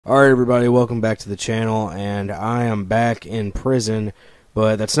Alright everybody, welcome back to the channel, and I am back in prison,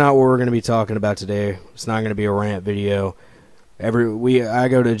 but that's not what we're going to be talking about today. It's not going to be a rant video. I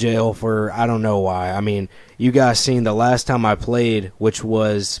go to jail for, I don't know why. I mean, you guys seen the last time I played, which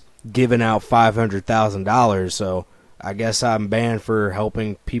was giving out $500,000, so I guess I'm banned for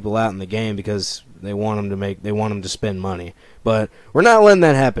helping people out in the game because they want them to spend money. But we're not letting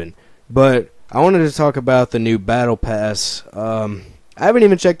that happen. But I wanted to talk about the new Battle Pass. I haven't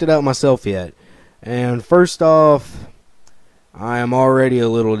even checked it out myself yet. And first off, I am already a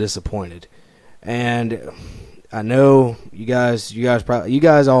little disappointed. And I know you guys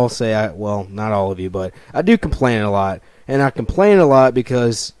all say, well, not all of you, but I do complain a lot. And I complain a lot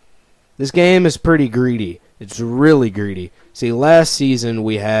because this game is pretty greedy. It's really greedy. See, last season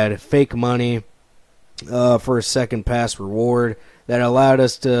we had fake money for a second pass reward that allowed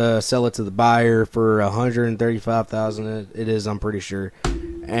us to sell it to the buyer for $135,000. It is, I'm pretty sure.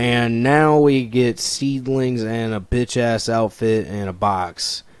 And now we get seedlings and a bitch ass outfit and a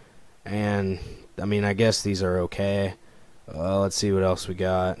box. And I mean, I guess these are okay. Let's see what else we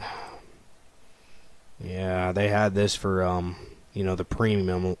got. Yeah, they had this for the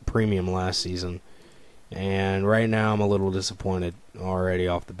premium last season. And right now I'm a little disappointed already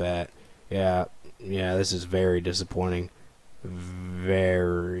off the bat. Yeah, this is very disappointing.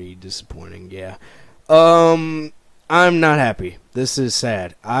 Very disappointing, yeah. I'm not happy. This is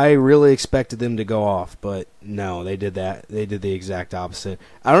sad. I really expected them to go off, but no, they did that. They did the exact opposite.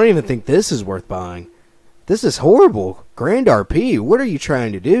 I don't even think this is worth buying. This is horrible. Grand RP, what are you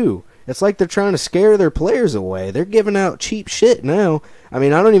trying to do? It's like they're trying to scare their players away. They're giving out cheap shit now. I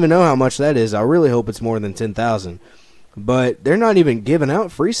mean, I don't even know how much that is. I really hope it's more than 10,000. But they're not even giving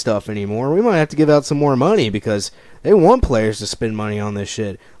out free stuff anymore. We might have to give out some more money because they want players to spend money on this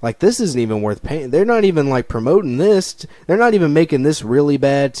shit. Like, this isn't even worth paying. They're not even, like, promoting this. They're not even making this really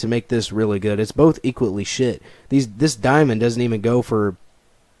bad to make this really good. It's both equally shit. This diamond doesn't even go for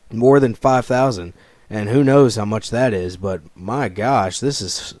more than 5,000. And who knows how much that is. But, my gosh, this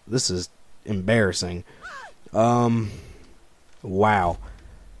is embarrassing. Wow.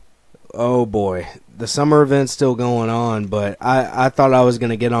 Oh boy, the summer event's still going on, but I thought I was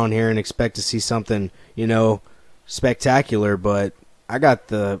going to get on here and expect to see something, spectacular, but I got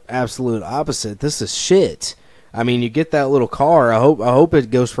the absolute opposite. This is shit. I mean, you get that little car. I hope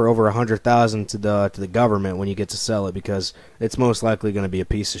it goes for over 100,000 to the government when you get to sell it, because it's most likely going to be a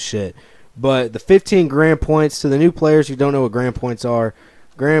piece of shit. But the 15 grand points, to the new players who don't know what grand points are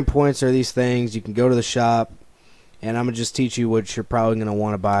these things. You can go to the shop. And I'm gonna just teach you what you're probably gonna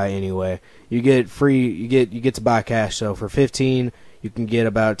want to buy anyway. You get free. You get to buy cash. So for 15, you can get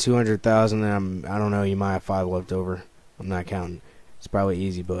about 200,000. And I don't know. You might have 5 left over. I'm not counting. It's probably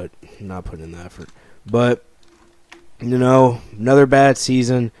easy, but I'm not putting in the effort. But another bad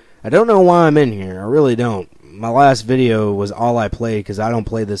season. I don't know why I'm in here. I really don't. My last video was all I played because I don't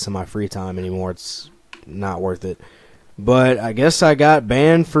play this in my free time anymore. It's not worth it. But I guess I got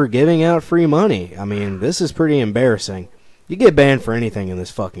banned for giving out free money. I mean, this is pretty embarrassing. You get banned for anything in this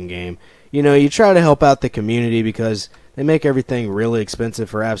fucking game. You try to help out the community because they make everything really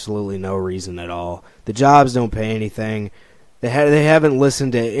expensive for absolutely no reason at all. The jobs don't pay anything. They haven't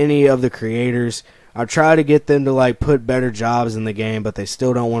listened to any of the creators. I've tried to get them to put better jobs in the game, but they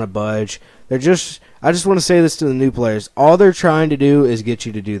still don't want to budge. I just want to say this to the new players. All they're trying to do is get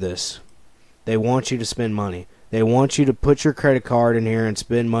you to do this. They want you to spend money. They want you to put your credit card in here and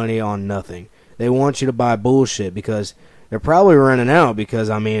spend money on nothing. They want you to buy bullshit because they're probably running out because,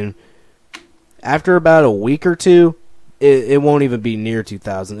 I mean, after about a week or two, it won't even be near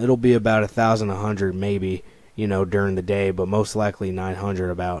 2,000. It'll be about 1,100 maybe, during the day, but most likely 900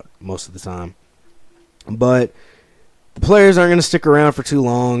 about most of the time. But the players aren't going to stick around for too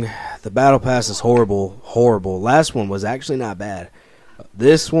long. The Battle Pass is horrible, horrible. Last one was actually not bad.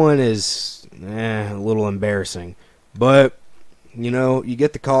 This one is a little embarrassing. But, you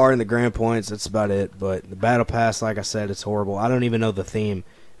get the car and the grand points. That's about it. But the Battle Pass, like I said, it's horrible. I don't even know the theme.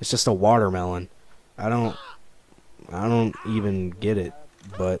 It's just a watermelon. I don't even get it.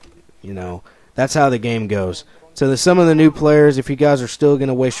 But, that's how the game goes. So some of the new players, if you guys are still going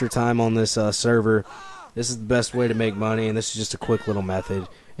to waste your time on this server, this is the best way to make money. And this is just a quick little method.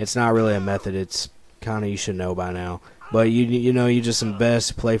 It's not really a method. It's kind of, you should know by now. But you just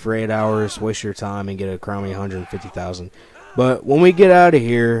invest, play for 8 hours, waste your time, and get a crummy 150,000. But when we get out of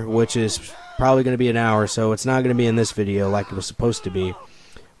here, which is probably going to be an hour, so it's not going to be in this video like it was supposed to be.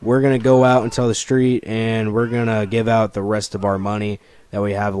 We're going to go out into the street, and we're going to give out the rest of our money that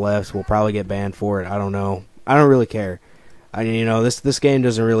we have left. We'll probably get banned for it. I don't know. I don't really care. This game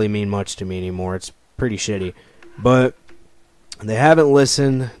doesn't really mean much to me anymore. It's pretty shitty. But They haven't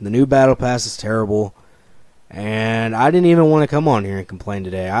listened. The new Battle Pass is terrible. And I didn't even want to come on here and complain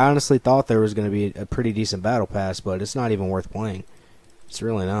today. I honestly thought there was going to be a pretty decent Battle Pass, but it's not even worth playing. It's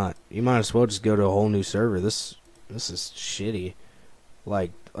really not. You might as well just go to a whole new server. This is shitty.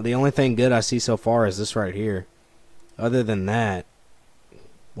 Like, the only thing good I see so far is this right here. Other than that,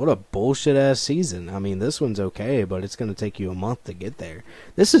 what a bullshit-ass season. I mean, this one's okay, but it's going to take you a month to get there.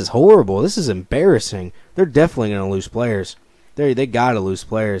 This is horrible. This is embarrassing. They're definitely going to lose players. They got to lose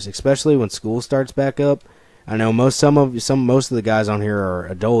players, especially when school starts back up. I know most of the guys on here are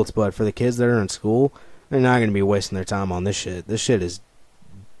adults, but for the kids that are in school, they're not going to be wasting their time on this shit. This shit is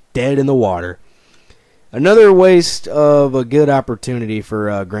dead in the water. Another waste of a good opportunity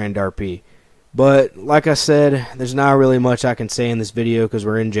for Grand RP. But like I said, there's not really much I can say in this video because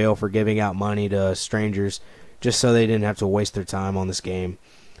we're in jail for giving out money to strangers just so they didn't have to waste their time on this game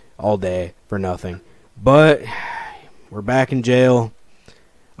all day for nothing. But we're back in jail.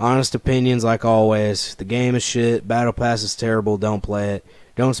 Honest opinions like always. The game is shit. Battle Pass is terrible. Don't play it.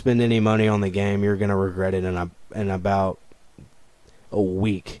 Don't spend any money on the game. You're going to regret it in about a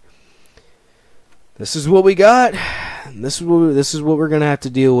week. This is what we got. This is what we're going to have to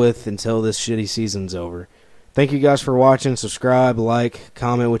deal with until this shitty season's over. Thank you guys for watching. Subscribe, like,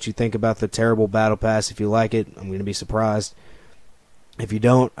 comment what you think about the terrible Battle Pass. If you like it, I'm going to be surprised. If you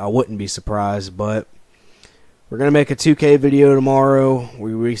don't, I wouldn't be surprised, but we're going to make a 2K video tomorrow.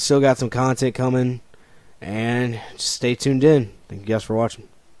 We still got some content coming. And just stay tuned in. Thank you guys for watching.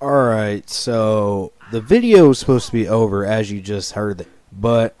 Alright, so the video is supposed to be over as you just heard.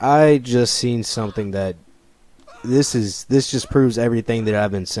 But I just seen something that this just proves everything that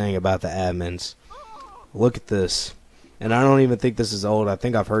I've been saying about the admins. Look at this. And I don't even think this is old. I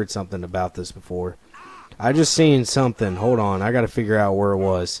think I've heard something about this before. I just seen something. Hold on. I got to figure out where it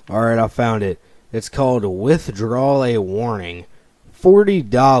was. Alright, I found it. It's called Withdraw a Warning.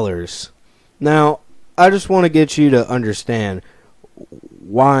 $40. Now, I just want to get you to understand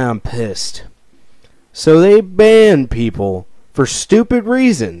why I'm pissed. So they ban people for stupid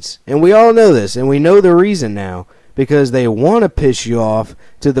reasons. And we all know this. And we know the reason now. Because they want to piss you off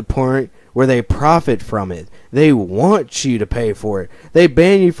to the point where they profit from it. They want you to pay for it. They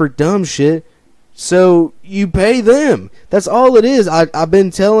ban you for dumb shit. So you pay them. That's all it is. I've been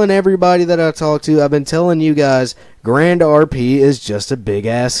telling everybody that I talk to, I've been telling you guys, Grand RP is just a big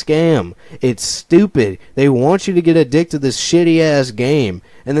ass scam. It's stupid. They want you to get addicted to this shitty ass game,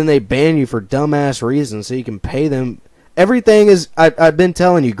 and then they ban you for dumbass reasons so you can pay them. Everything is, I've been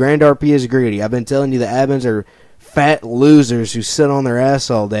telling you, Grand RP is greedy. I've been telling you the admins are fat losers who sit on their ass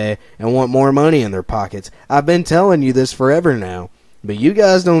all day and want more money in their pockets. I've been telling you this forever now. But you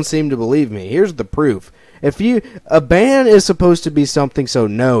guys don't seem to believe me. Here's the proof. A ban is supposed to be something so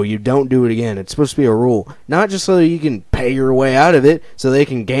no, you don't do it again. It's supposed to be a rule. Not just so you can pay your way out of it so they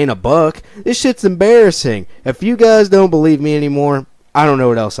can gain a buck. This shit's embarrassing. If you guys don't believe me anymore, I don't know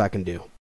what else I can do.